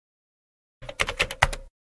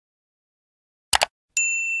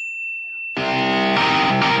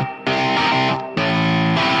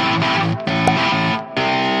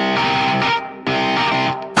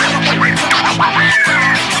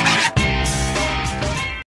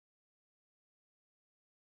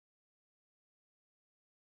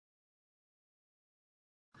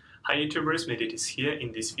Hi YouTubers, Medet is here.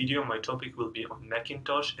 In this video, my topic will be on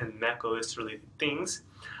Macintosh and Mac OS related things.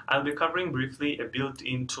 I'll be covering briefly a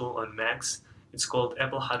built-in tool on Macs. It's called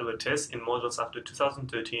Apple Hardware Test in models after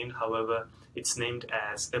 2013, however, it's named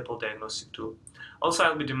as Apple Diagnostic Tool. Also,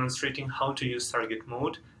 I'll be demonstrating how to use target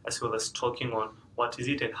mode, as well as talking on what is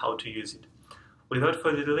it and how to use it. Without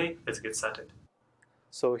further delay, let's get started.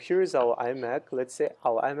 So here is our iMac. Let's say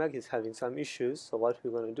our iMac is having some issues. So what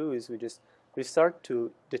we're going to do is we just restart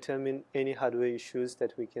to determine any hardware issues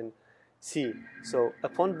that we can see. So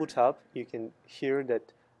upon boot up, you can hear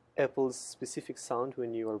that Apple's specific sound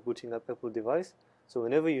when you are booting up Apple device. So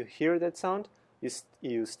whenever you hear that sound,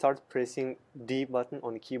 you start pressing D button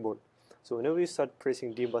on the keyboard. So whenever you start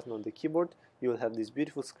pressing D button on the keyboard, you will have this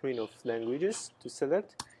beautiful screen of languages to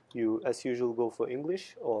select. You, as usual, go for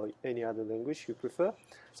English or any other language you prefer.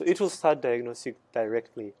 So it will start diagnostic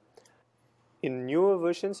directly. In newer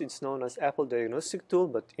versions, it's known as Apple Diagnostic Tool,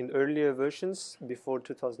 but in earlier versions, before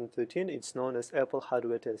 2013, it's known as Apple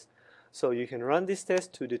Hardware Test. So you can run this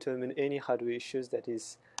test to determine any hardware issues that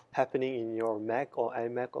is happening in your Mac or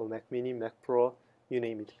iMac or Mac Mini, Mac Pro, you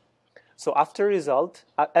name it. So as a result,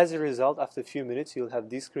 after a few minutes, you'll have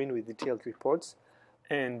this screen with detailed reports.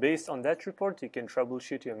 And based on that report, you can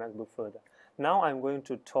troubleshoot your MacBook further. Now I'm going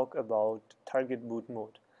to talk about target boot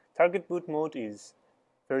mode. Target boot mode is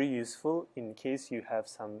very useful in case you have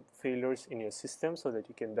some failures in your system so that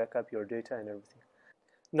you can back up your data and everything.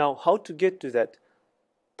 Now, how to get to that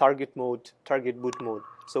target boot mode?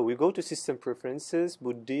 So we go to System Preferences,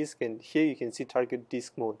 Boot Disk, and here you can see Target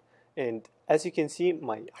Disk Mode. And as you can see,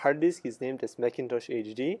 my hard disk is named as Macintosh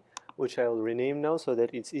HD, which I will rename now so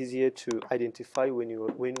that it's easier to identify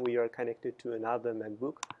when we are connected to another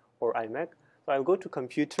MacBook or iMac. So I'll go to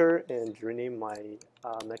Computer and rename my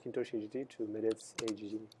Macintosh HD to Medet's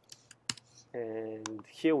HD. And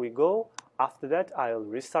here we go. After that, I'll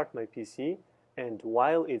restart my PC. And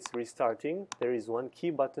while it's restarting, there is one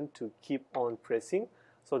key button to keep on pressing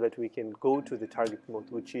so that we can go to the target mode,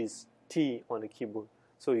 which is T on the keyboard.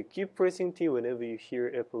 So you keep pressing T whenever you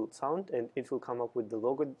hear Apple sound, and it will come up with the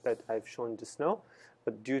logo that I've shown just now.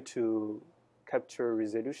 But due to capture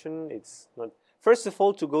resolution, it's not. First of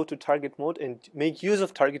all, to go to target mode and make use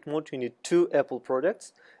of target mode, you need two Apple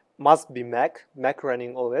products. Must be Mac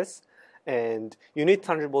running OS, and you need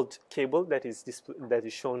Thunderbolt cable that is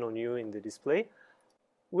shown on you in the display,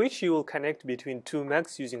 which you will connect between two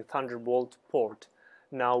Macs using Thunderbolt port.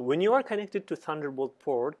 Now, when you are connected to Thunderbolt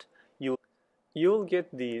port, you'll get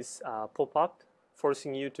this pop-up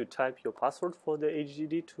forcing you to type your password for the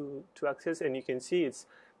HDD to access, and you can see it's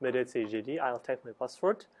Medet's HDD. I'll type my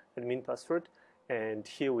password, admin password, and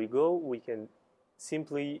here we go. We can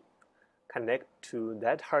simply connect to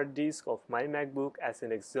that hard disk of my MacBook as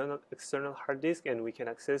an external hard disk, and we can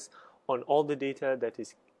access on all the data that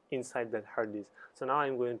is inside that hard disk. So now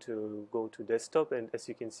I'm going to go to desktop, and as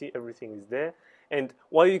you can see, everything is there. And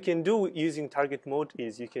what you can do using target mode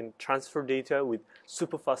is you can transfer data with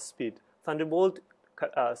super fast speed. Thunderbolt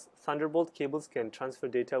cables can transfer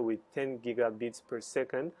data with 10 gigabits per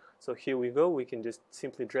second. So here we go. We can just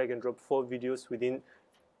simply drag and drop 4 videos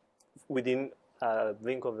within a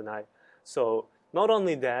blink of an eye. So not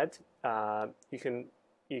only that, you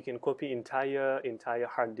can copy entire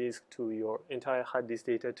hard disk to your entire hard disk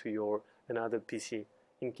data to your another PC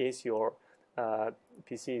in case your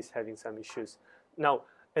PC is having some issues. Now,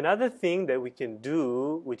 another thing that we can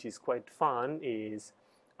do, which is quite fun, is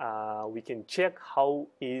we can check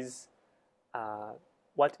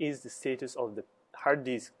what is the status of the hard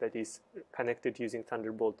disk that is connected using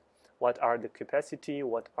Thunderbolt. What are the capacity?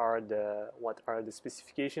 What are the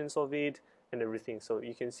specifications of it, and everything. So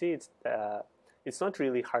you can see it's not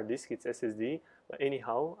really hard disk; it's SSD. But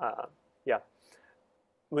anyhow, yeah.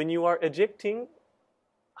 When you are ejecting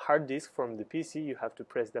hard disk from the PC, you have to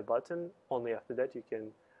press the button. Only after that you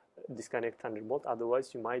can disconnect Thunderbolt,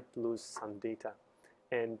 otherwise you might lose some data.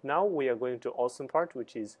 And now we are going to awesome part,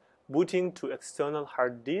 which is booting to external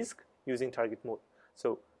hard disk using target mode.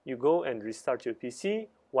 So you go and restart your PC.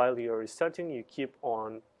 While you're restarting, you keep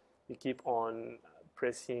on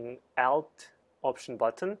pressing Alt Option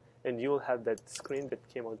button, and you will have that screen that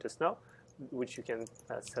came out just now, which you can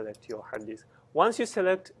select your hard disk. Once you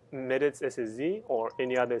select Medet's SSD or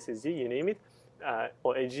any other SSD, you name it,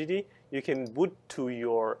 or HDD, you can boot to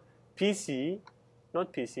your PC,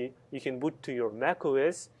 not PC, you can boot to your Mac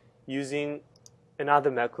OS using another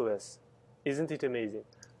Mac OS. Isn't it amazing?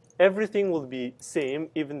 Everything will be same,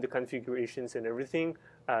 even the configurations and everything.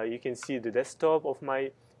 You can see the desktop of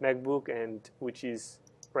my MacBook, and which is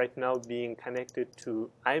right now being connected to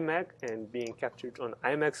iMac and being captured on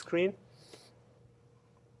iMac screen.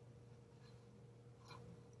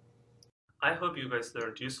 I hope you guys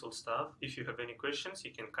learned useful stuff. If you have any questions,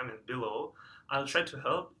 you can comment below. I'll try to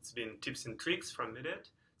help. It's been tips and tricks from Medet.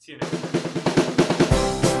 See you next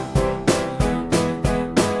time.